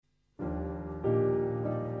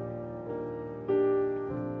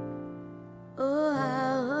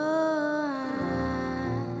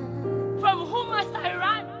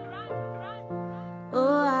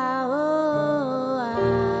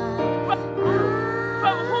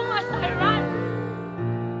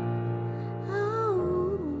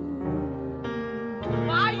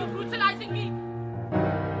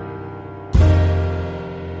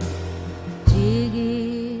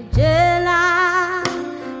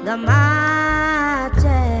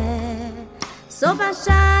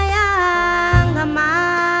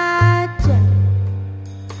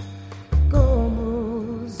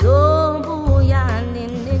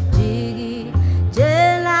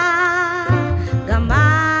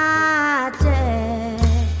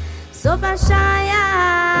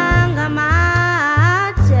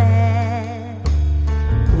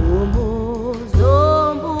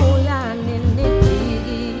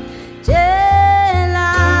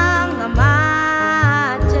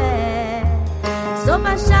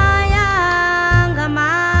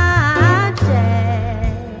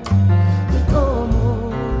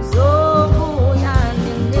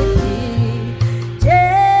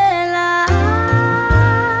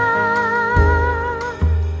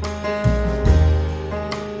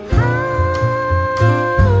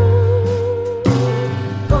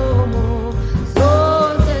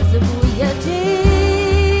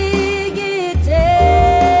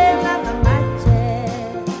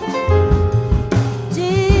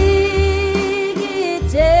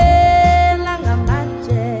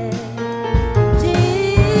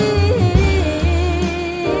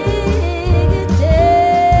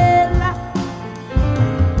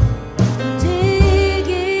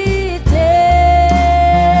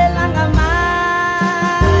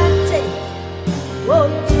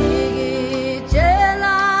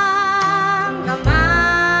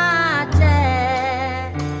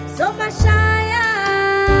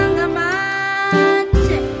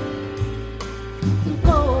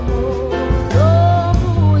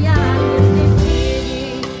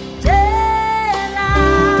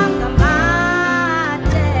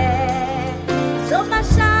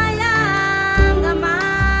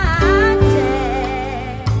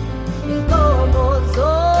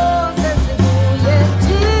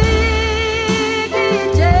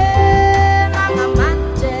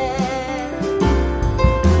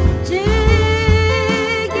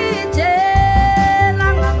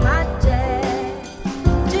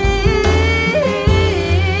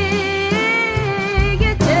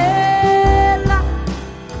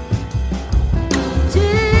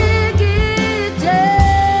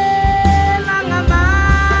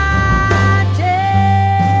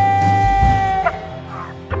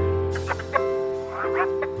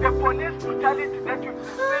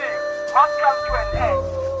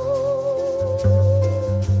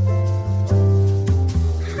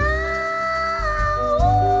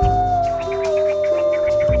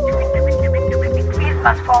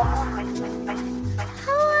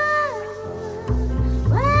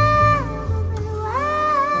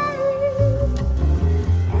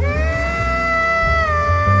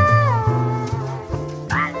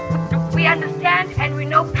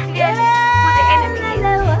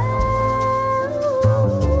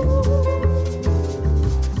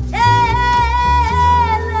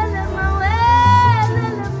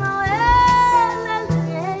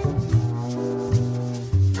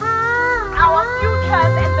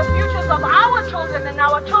And the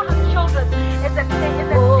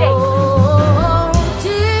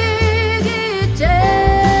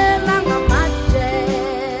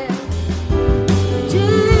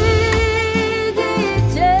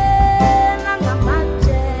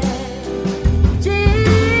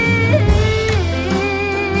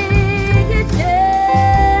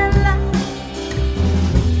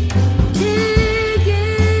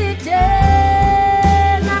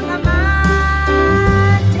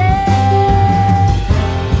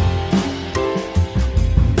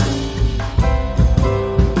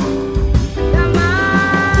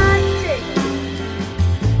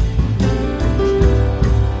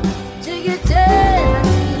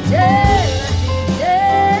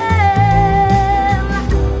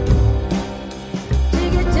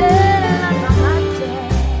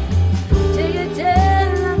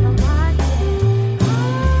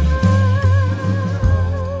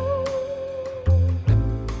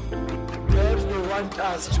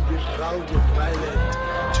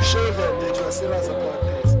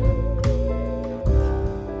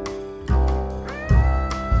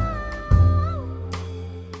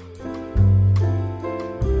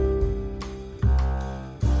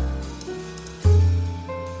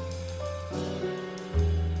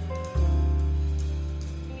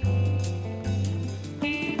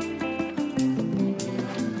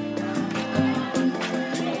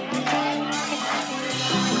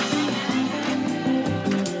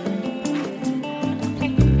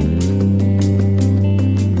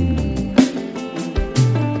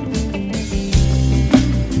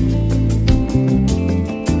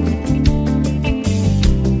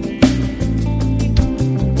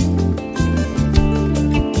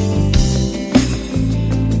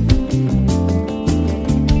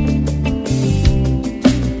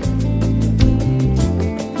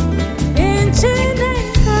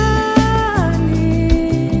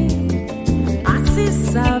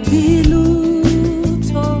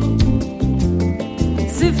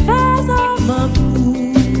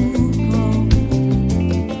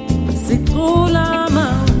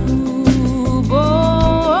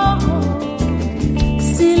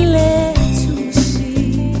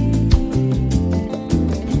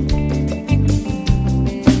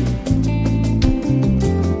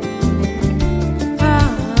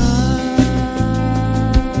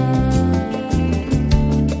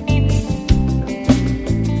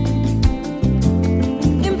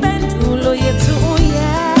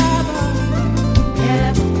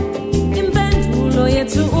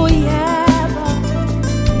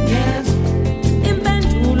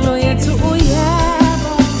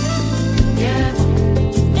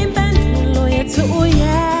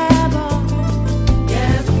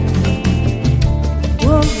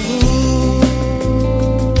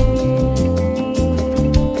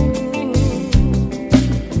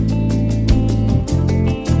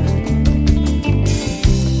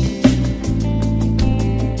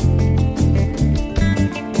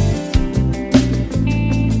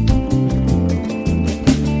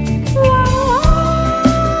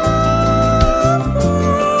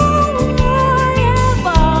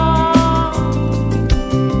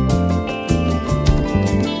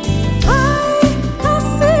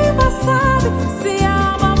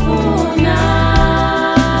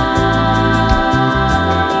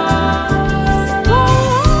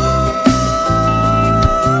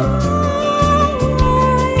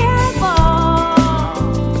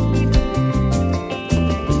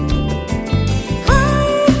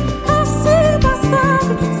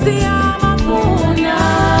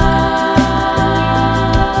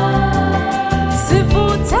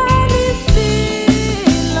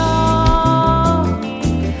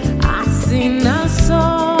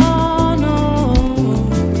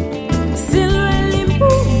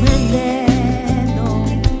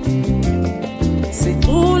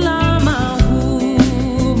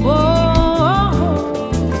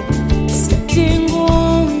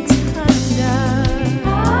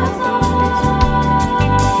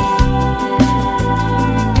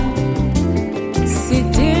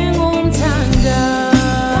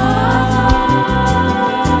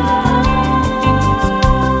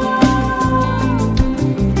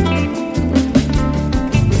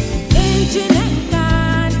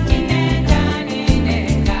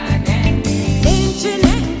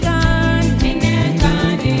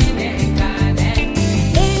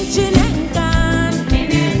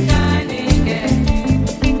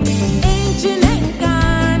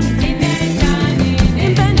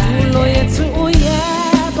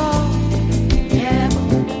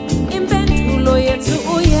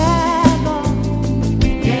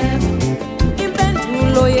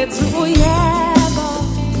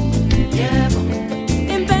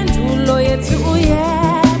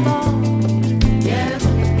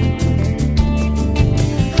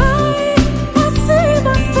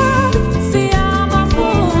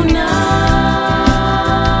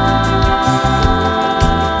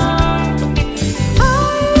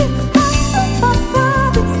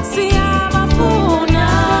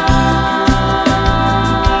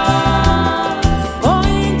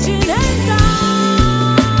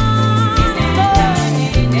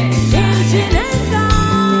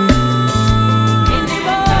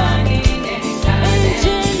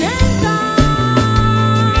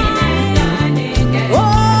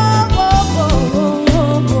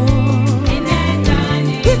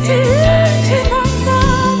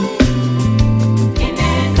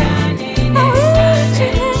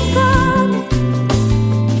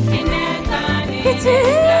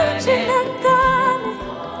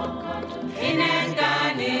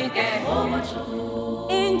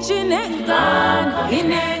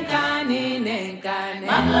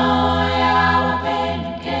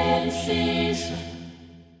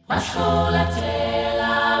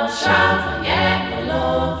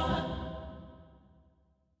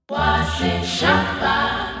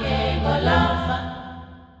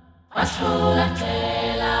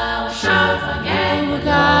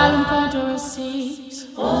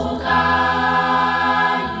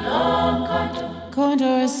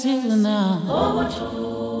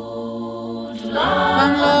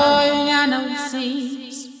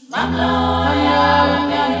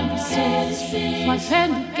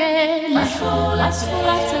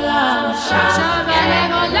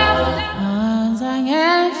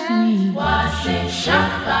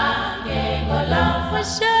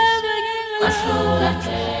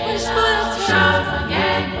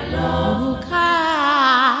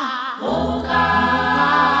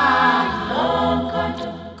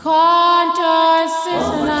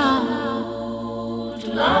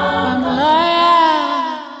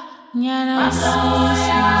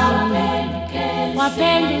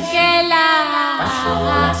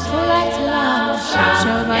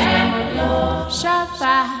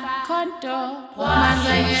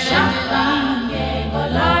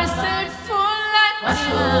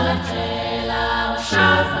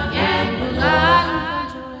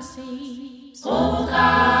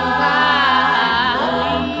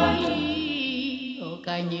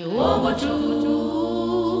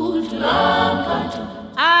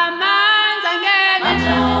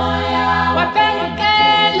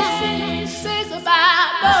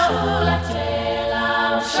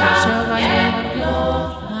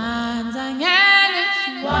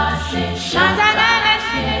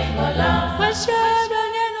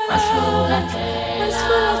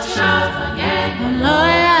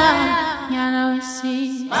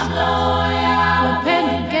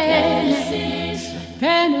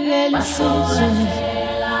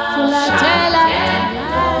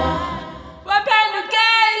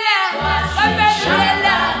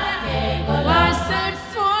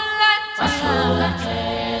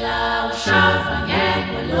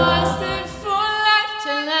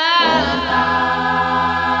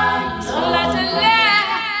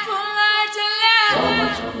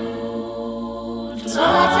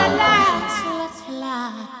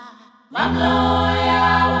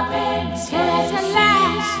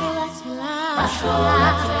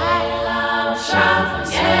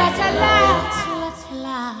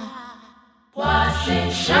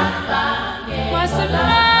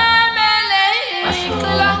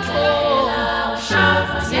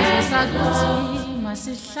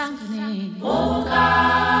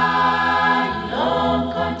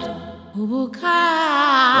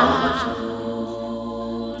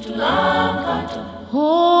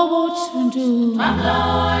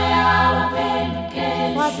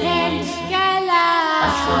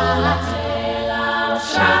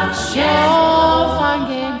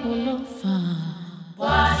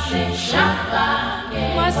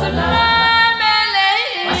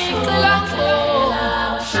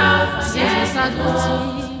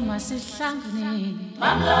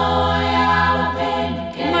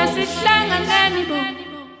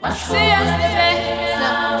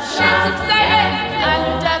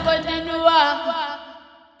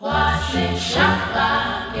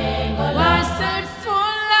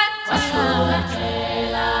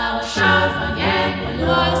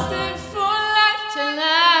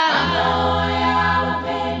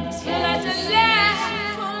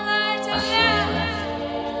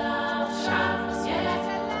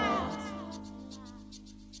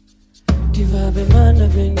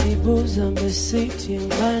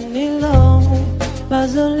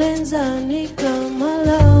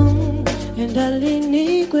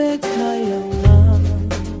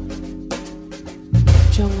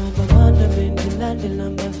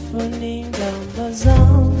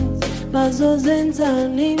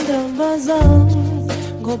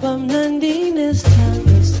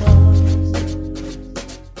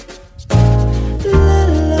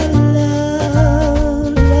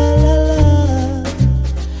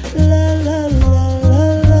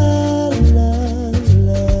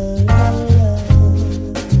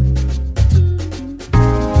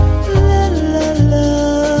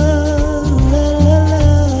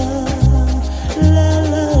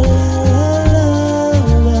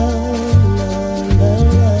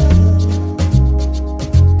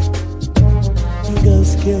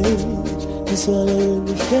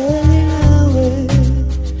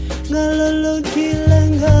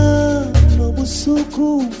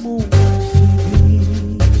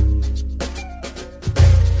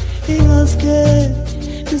ingaske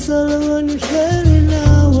isalon uhleli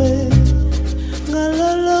nawe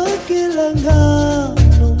ngalolo kilanga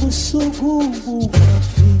nobusuku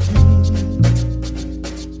bufiki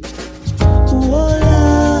wala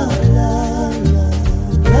la la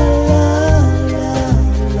la la la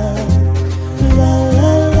la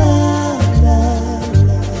la la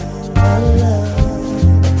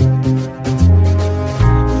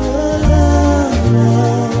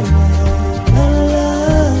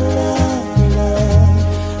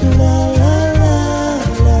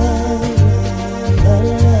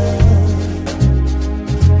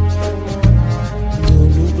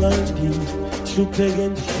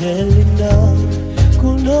Hlupeken hlelinda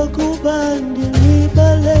kunokubandi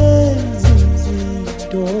libalezi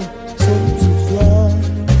izinto zomzuzwana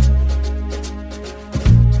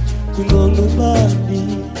kunokubandi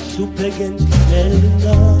hlupeken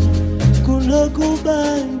hlelinda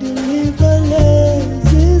kunokubandi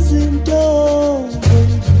libalezi izinto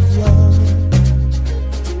zomzuzwana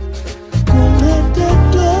kunete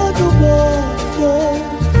todo bodo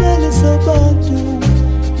belisabantu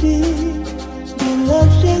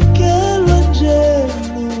Lasciarlo angelo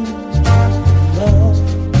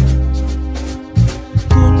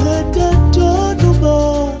con le tanto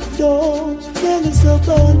nudo nelle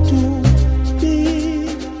sabato di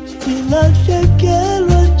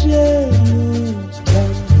lasciarlo angelo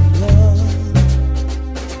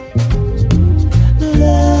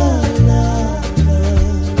la la la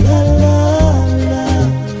la la la la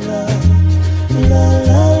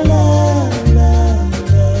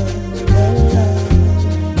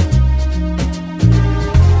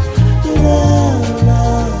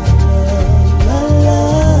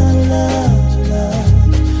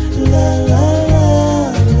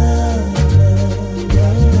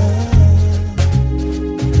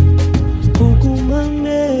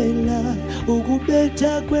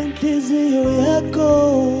kwenhliziyo yakho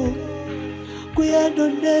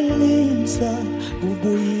kuyadondelisa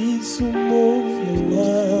ubuyisa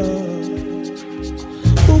umoya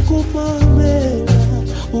ukumamela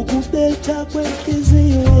ukubetha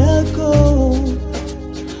kwenhliziyo yakho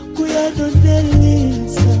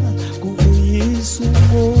kuyadondelisa ubuyisa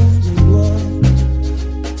umoya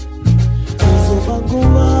uzoba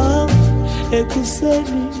ngowami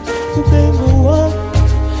ekuseni ubengo wami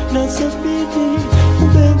nasemini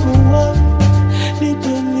ubengo wami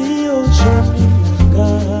lideliyo shonilanga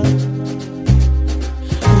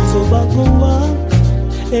uzoba ngowami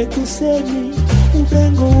ekuseni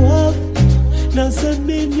ubengo wami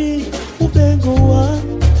nasemini ubengo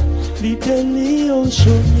wami lideliyo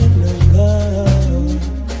shonilanga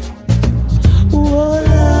la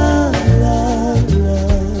la la la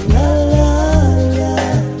la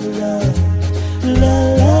la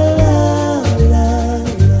la la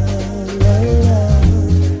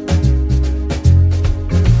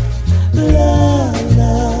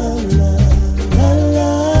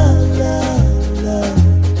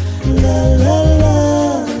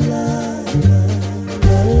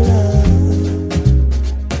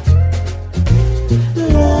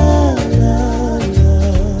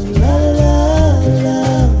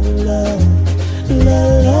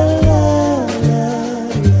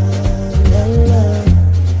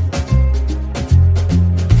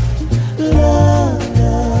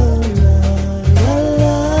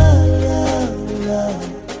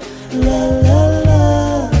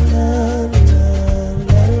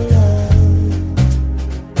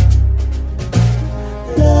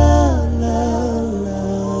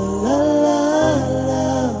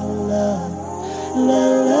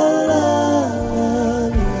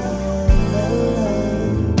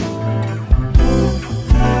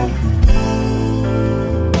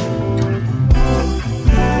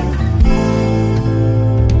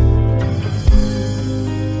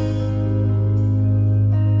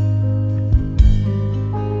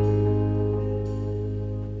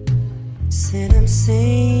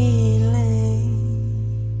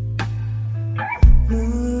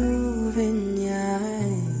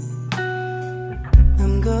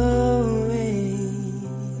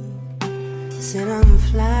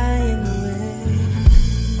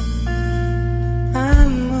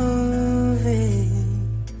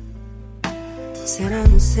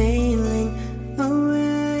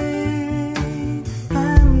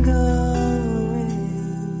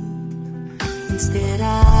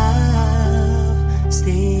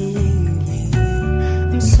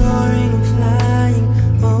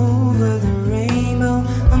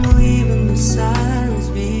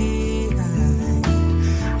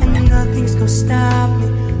Stop me,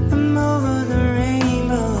 I'm over the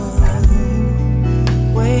rainbow,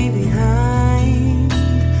 way behind.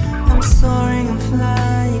 I'm soaring, I'm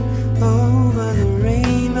flying.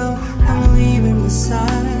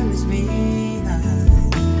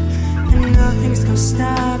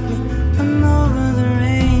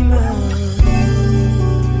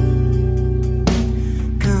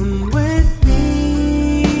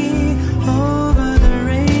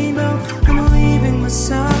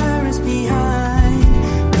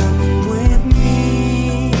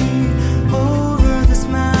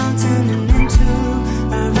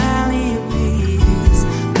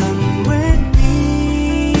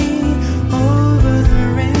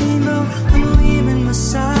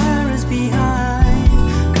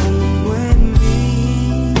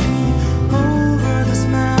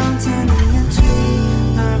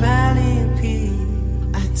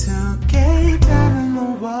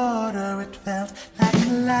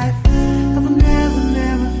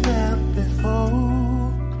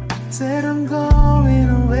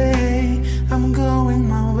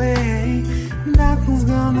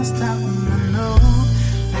 Nothing's gonna stop me, I know.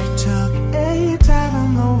 I took a dive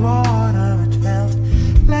in the water. It felt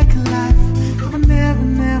like a life I've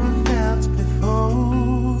never felt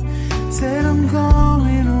before. Said I'm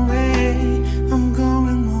going away, I'm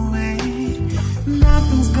going away.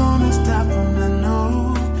 Nothing's gonna stop me, I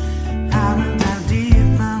know. I will dive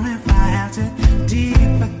deeper if I have to,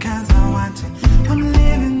 deep because I want to. I'm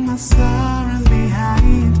leaving my sorrows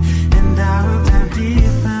behind, and I will dive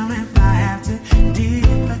deeper if I have to, deep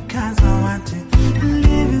because I want to.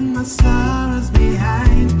 Leaving my sorrows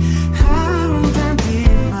behind. I will dive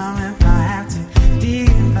deeper if I have to,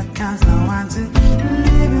 deep because I want to.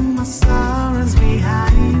 Leaving my sorrows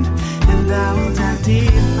behind, and I will dive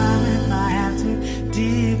deeper if I have to,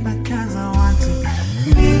 deep because I want to.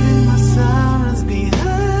 Leaving my sorrows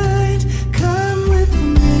behind. Come with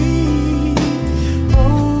me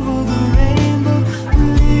over the rainbow.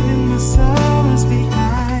 Leaving my sorrows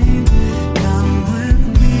behind. Come with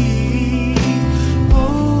me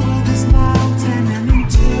over this mountain and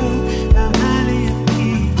into the valley of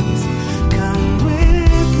peace. Come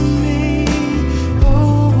with me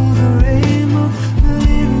over the rainbow.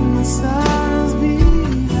 Leaving my sorrows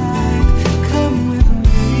behind. Come with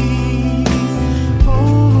me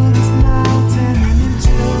over this mountain and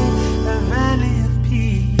into the valley of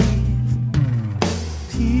peace.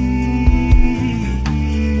 Peace,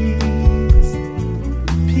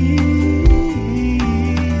 peace,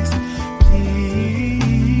 peace,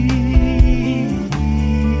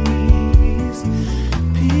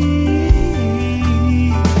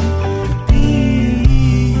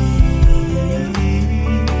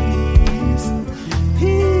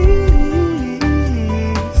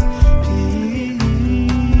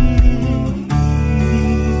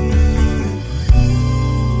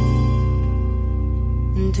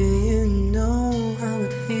 Do you know how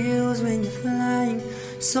it feels when you're flying,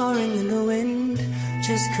 soaring in the wind,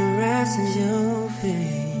 just caresses your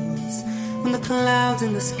face? When the clouds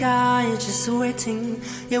in the sky are just wetting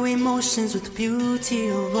your emotions with the beauty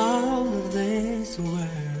of all of this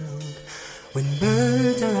world. When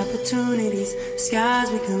birds are opportunities, skies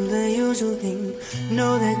become the usual thing.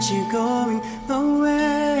 Know that you're going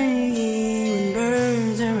away. When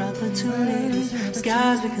birds are opportunities,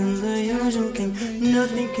 skies become the usual thing.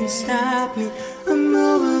 Nothing can stop me. I'm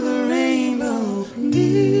over the rainbow.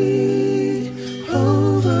 Me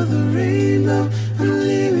over the rainbow. I'm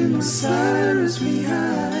leaving my sorrows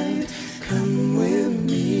behind. Come with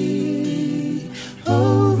me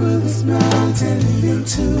over this mountain and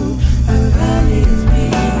into a valley of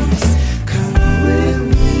peace. Come with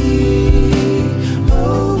me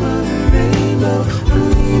over the rainbow. I'm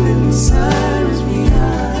leaving my sorrows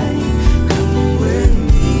behind. Come with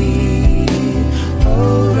me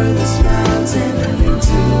over this mountain and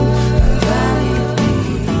into a valley of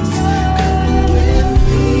peace. Come with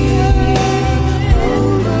me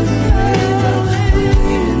over the rainbow. I'm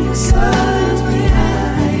leaving my sorrows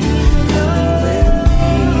behind. Come with me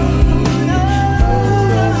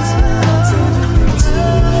over this mountain and into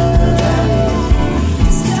a valley of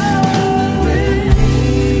peace. Come with me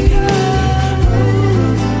over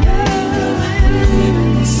the rainbow. I'm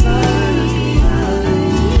leaving my sorrows behind.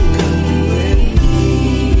 Come with me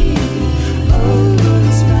over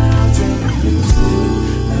this mountain and into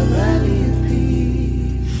a valley of peace.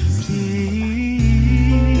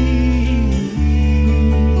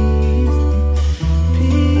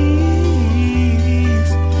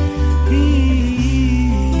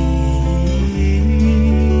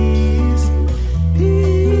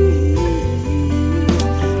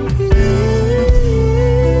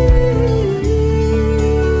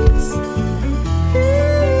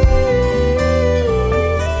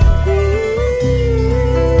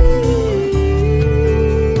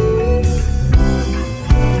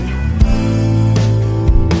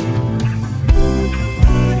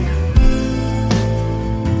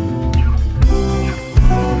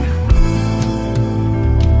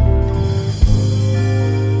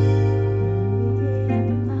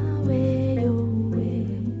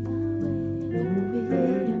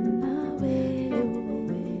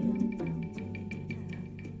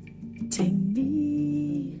 Take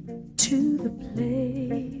me to the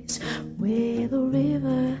place where the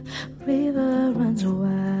river runs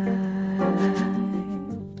wild.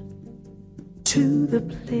 To the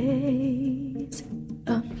place,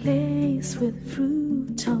 a place with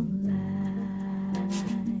fruit of life.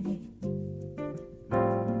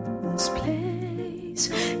 This place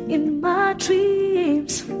in my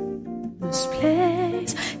dreams, this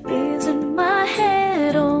place is in my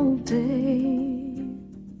head all day.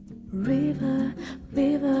 River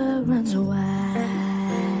runs wild.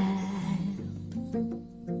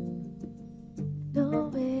 No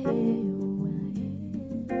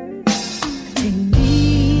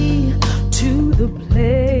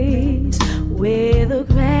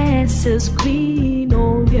grass is green,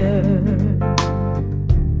 oh yeah.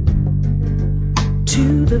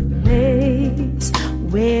 To the place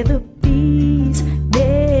where the bees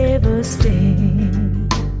never sting.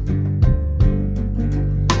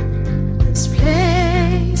 This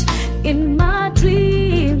place in my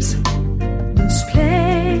dreams, this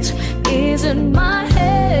place is in my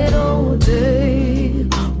head all day,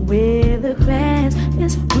 where the grass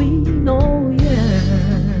is green, oh yeah.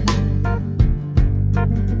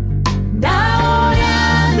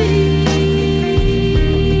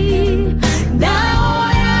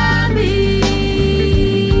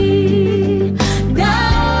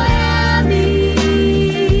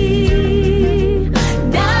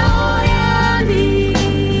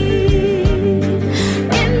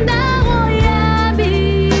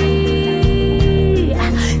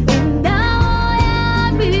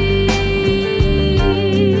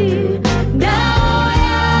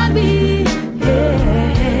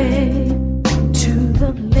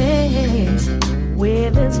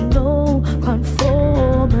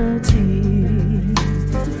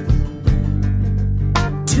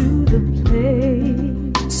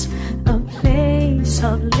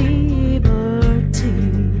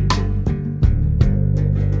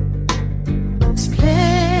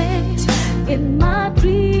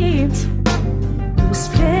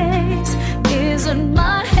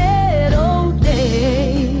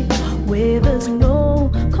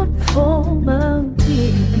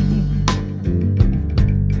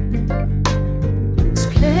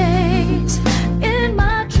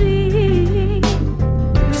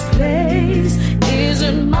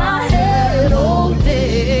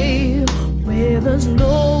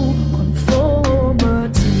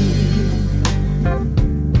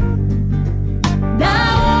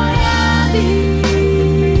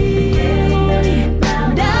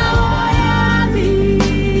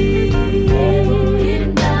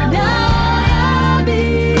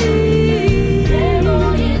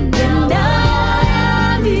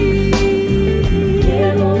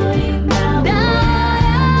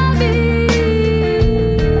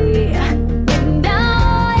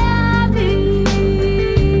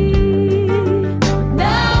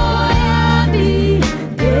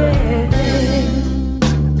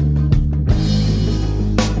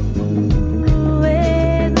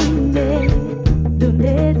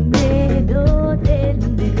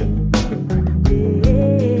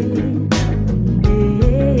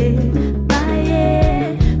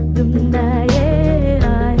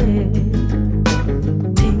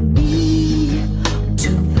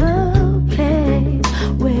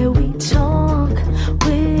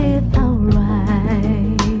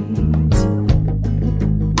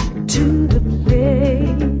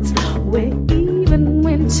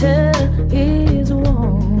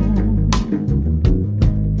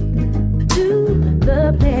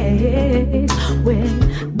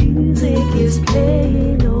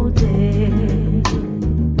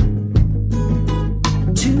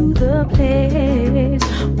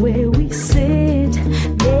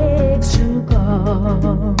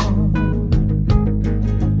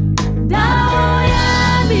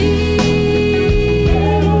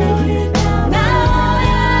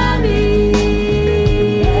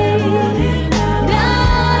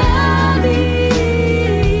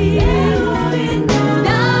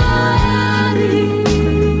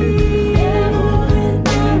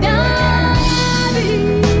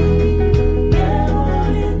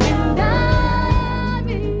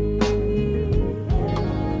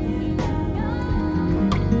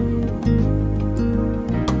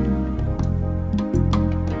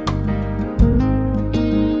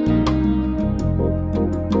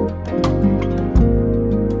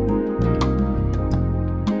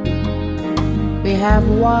 have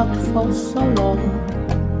walked for so long,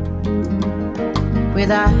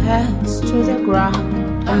 with our heads to the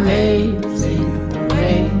ground. Amazing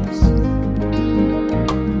grace.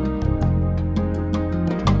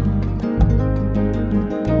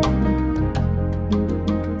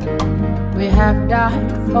 We have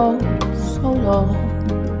died for so long,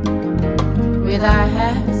 with our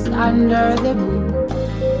heads under the moon.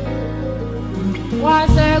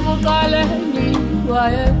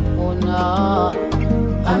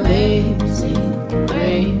 Amazing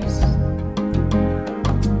grace,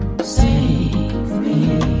 save me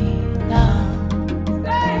now,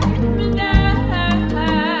 save me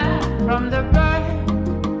now from the burn.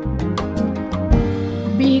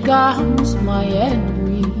 Becomes my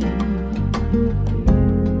enemy.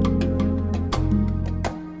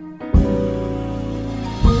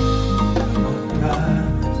 Come on,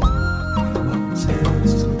 guys. Come on,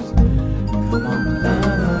 sisters. Come on,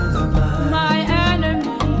 lovers of mine. My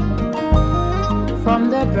enemy from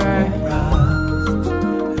the bird.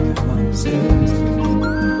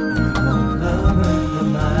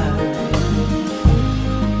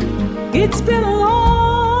 It's been a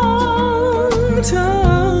long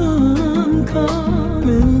time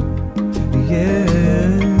coming, yeah,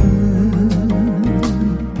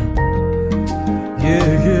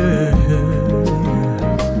 yeah, yeah.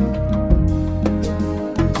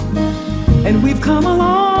 And we've come a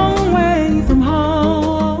long way from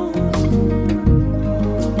home,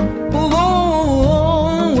 a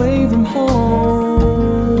long way from home.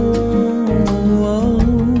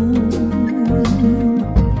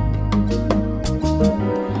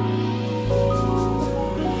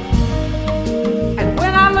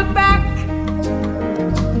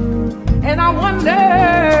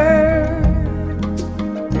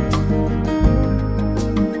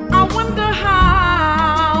 I wonder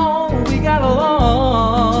how we got along.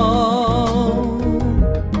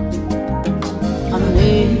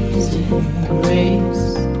 Amazing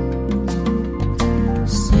grace,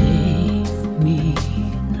 save me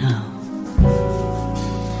now.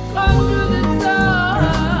 Come to the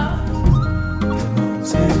top.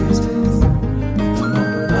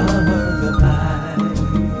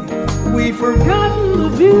 We've forgotten the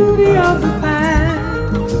beauty of the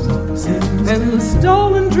past and the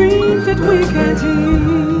stolen dreams that we can't keep.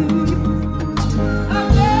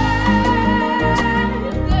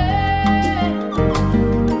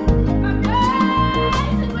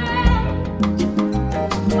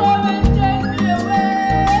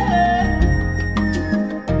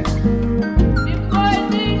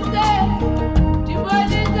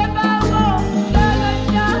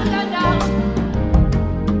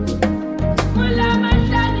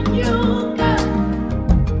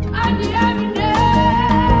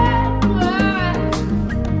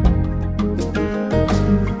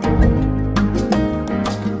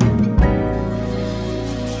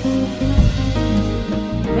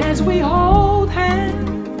 As we hold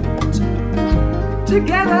hands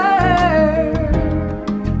together,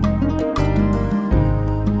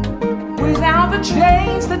 without the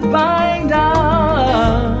chains that bind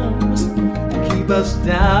us to keep us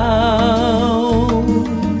down,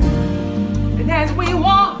 and as we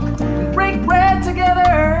walk and break bread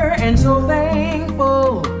together, and so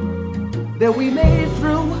thankful that we made it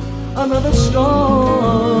through another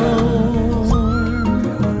storm.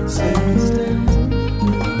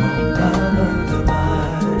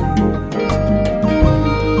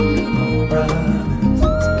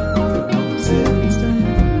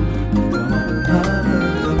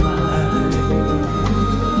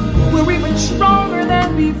 Stronger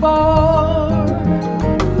than before,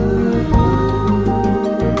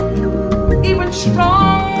 even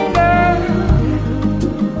stronger,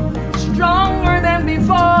 stronger than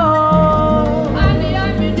before.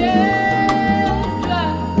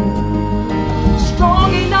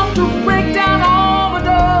 Strong enough to break down all the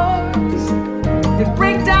doors, to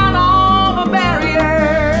break down all the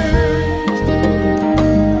barriers,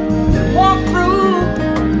 walk through,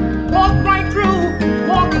 walk right through,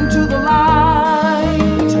 walk into the light.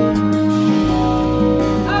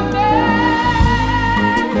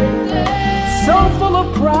 So full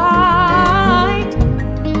of pride,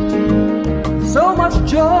 so much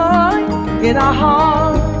joy in our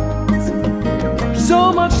hearts,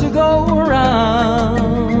 so much to go around.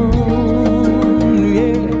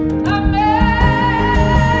 Yeah.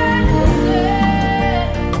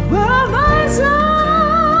 Well, my sunrise.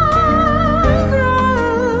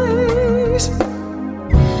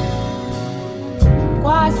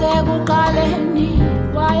 Kwase kukaleni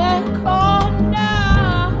wayekhona.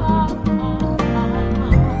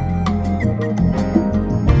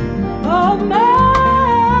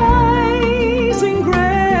 Amazing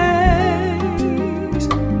grace.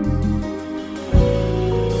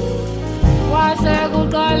 Kwase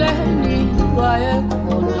kukaleni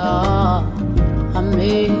wayekhona.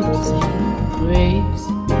 Amazing grace.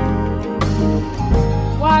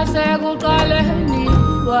 Kwase kukaleni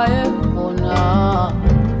wayekhona.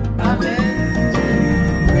 Amazing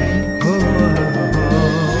grace.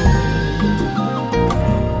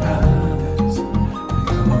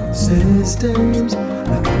 Sisters,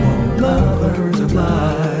 come on, lovers of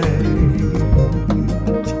light. Come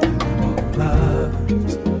on,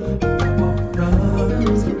 lovers, come on,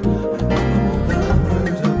 brothers, come on,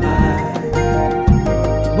 lovers of light.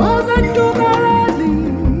 Was I too badly?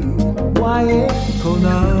 Why echo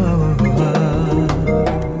now?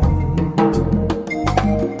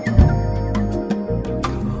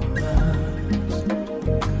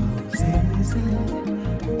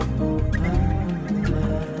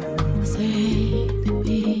 Save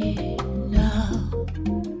me now.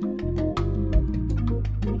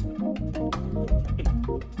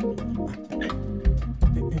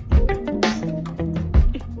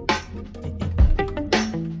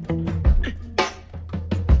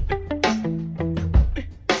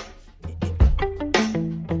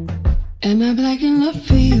 I black in love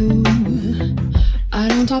for you? I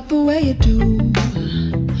don't talk the way you do.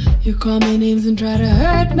 You call me names and try to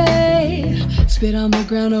hurt me. Spit on the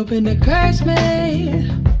ground, open to curse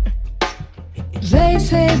me. They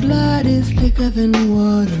say blood is thicker than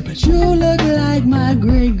water, but you look like my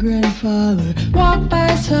great-grandfather. Walk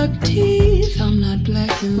by, suck teeth. I'm not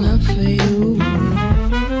black enough for you.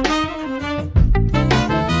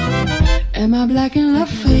 Am I black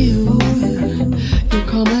enough for you? You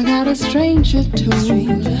come like out a stranger too.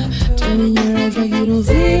 Turning your eyes like you don't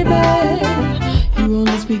see me. You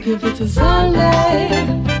only speak if it's a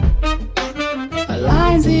Sunday. My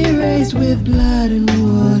lines erased with blood and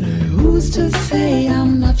water. Who's to say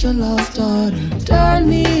I'm not your lost daughter? Turn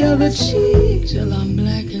the other cheek till I'm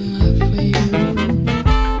black in love for you.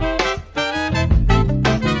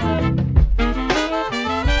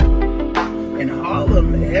 In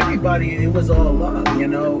Harlem, everybody, it was all love, you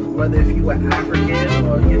know, whether if you were African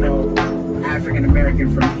or, you know, African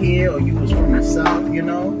American from here or you was from the South, you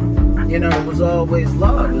know, it was always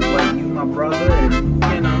love. It was like you my brother and,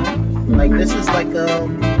 you know, like this is like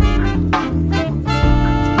of,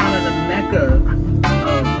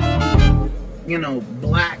 you know,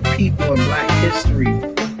 black people and black history.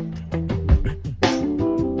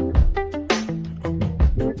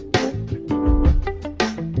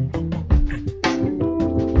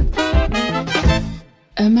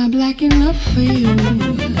 Am I black enough for you?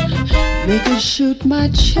 They could shoot my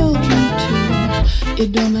children too.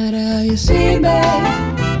 It don't matter how you see me.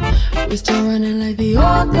 We're still running like the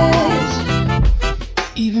old days.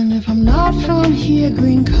 Even if I'm not from here,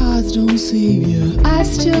 green cards don't save you. I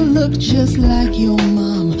still look just like your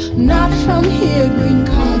mom. Not from here, green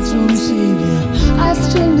cards don't save you. I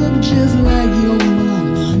still look just like your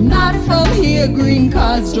mama. Not from here, green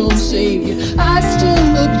cards don't save you. I still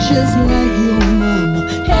look just like your mama.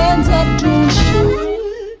 Hands up, don't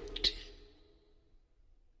shoot.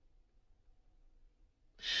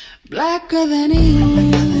 Blacker than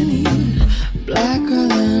you, blacker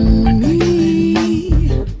than me,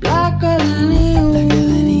 blacker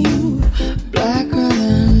than you, blacker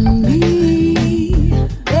than me.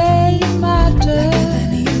 They matter,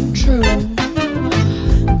 true,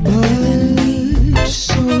 but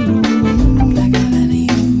so do we. Blacker than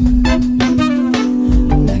you,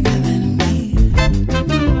 blacker than me,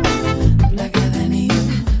 blacker than you,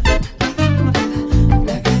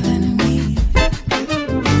 blacker than me,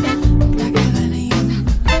 blacker than you.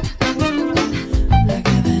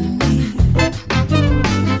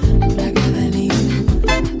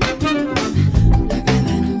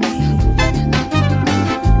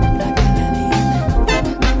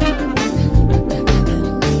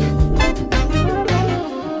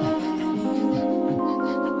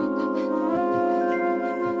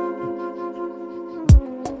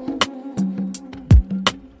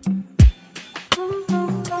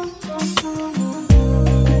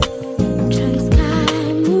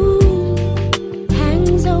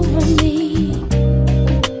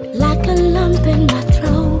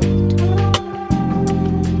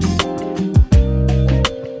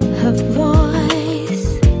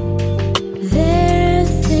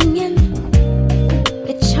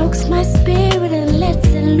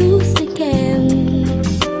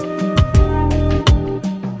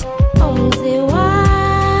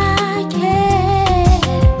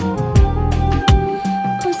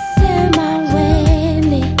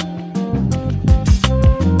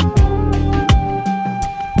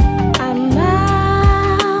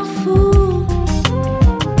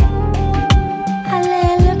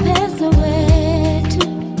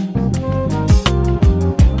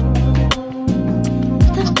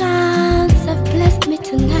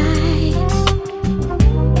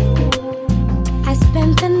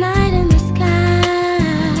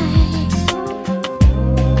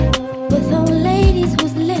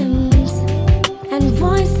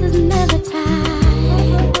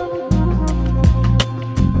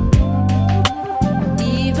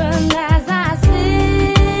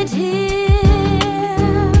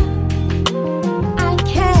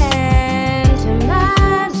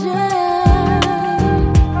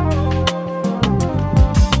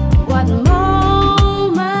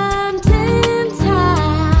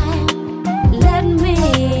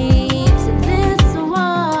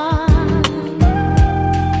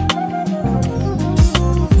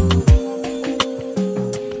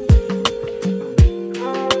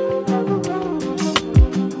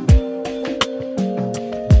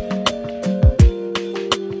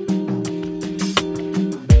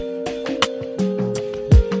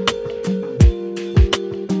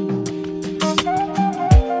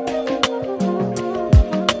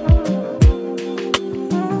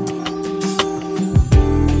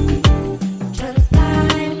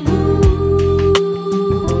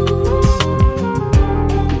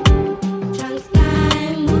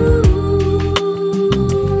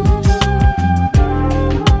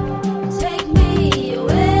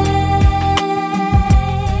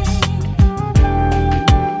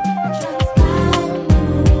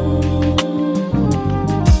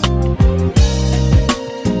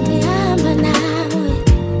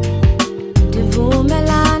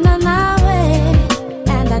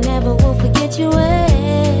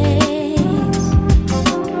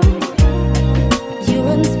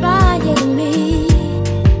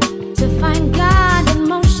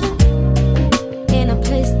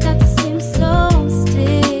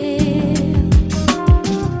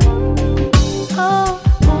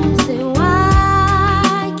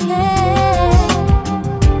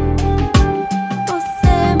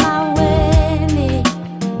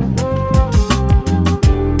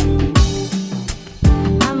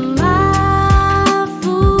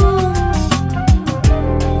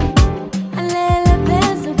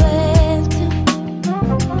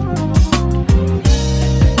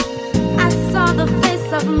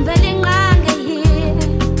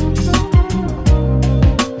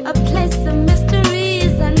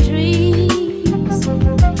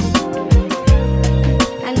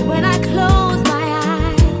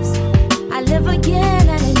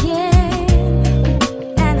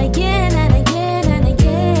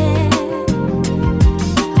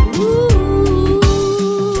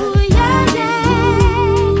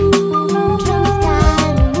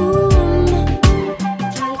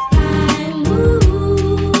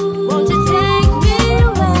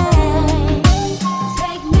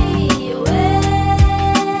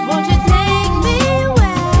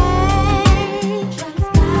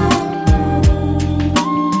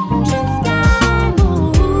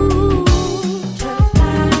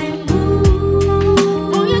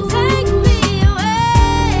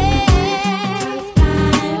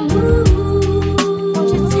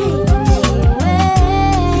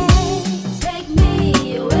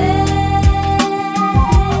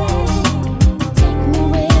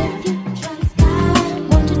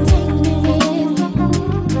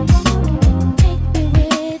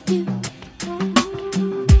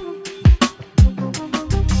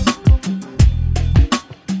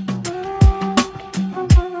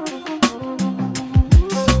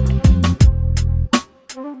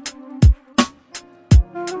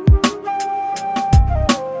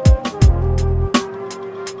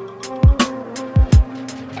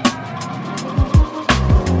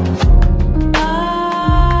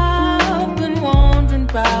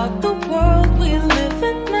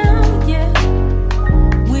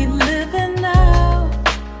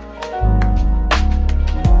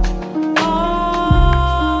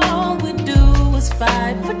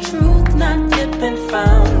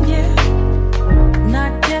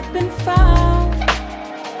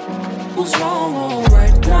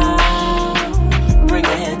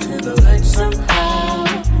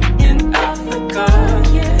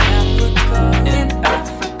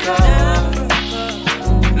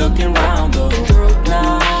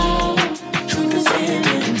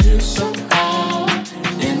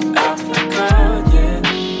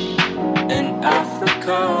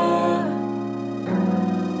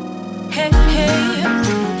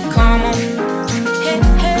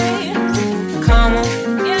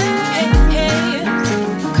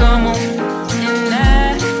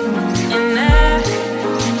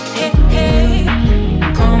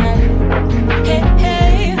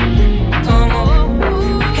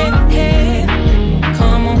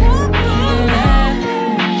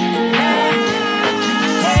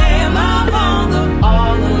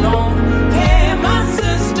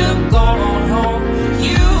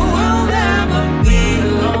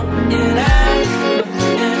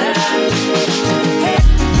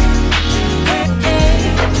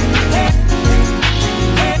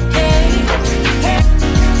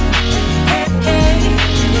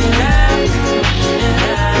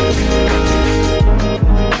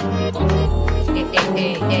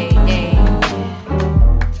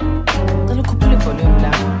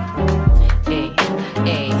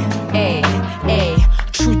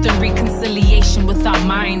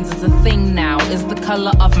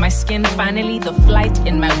 color of my skin. Finally, the flight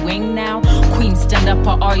in my wing now. Queen, stand up,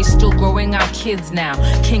 or are you still growing out kids now?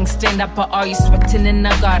 King, stand up, or are you sweating in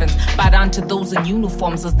the gardens? Bow down to those in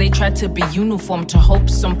uniforms as they try to be uniform to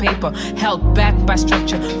hopes on paper, held back by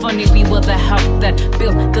structure. Funny, we were the help that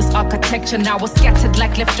built this architecture. Now we're scattered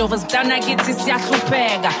like leftovers. Down I get to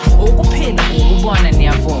Siakupega. Ukupila, ukubona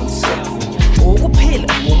niyavonsa. Ukupila,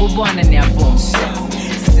 ukubona niyavonsa.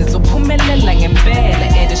 Sizophumelela ngempela.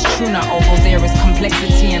 It is true now, although there is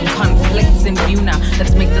complexity and conflicts in view now.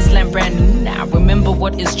 Let's make this land brand new now. Remember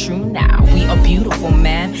what is true now. We are beautiful,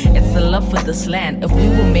 man. It's the love for this land. If we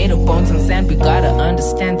were made of bones and sand, we gotta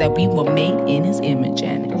understand that we were made in his image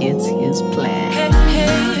and it's his plan. Hey,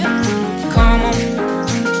 hey, come on.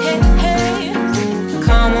 Hey, hey,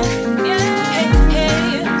 come on. Hey,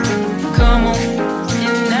 hey, come on.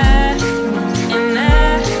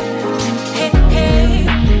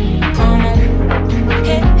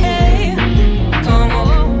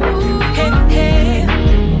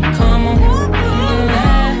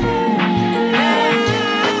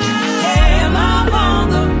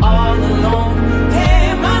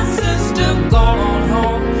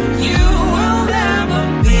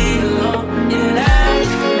 Be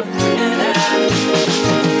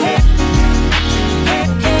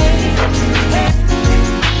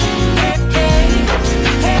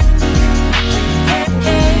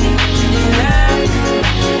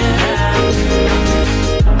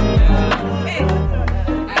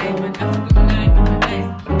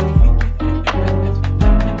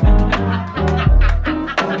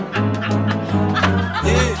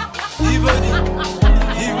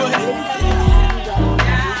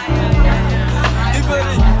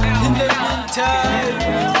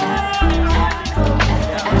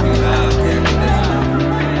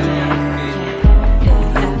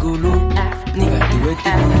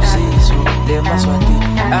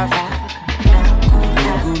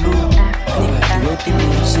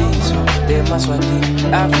Maswati,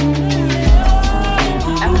 Africa.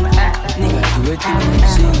 Nigga, do it, you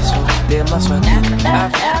see, so they're Maswati,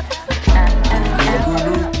 Africa.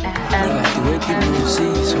 Nigga, do it, you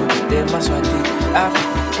see, so they're Maswati,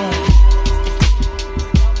 Africa.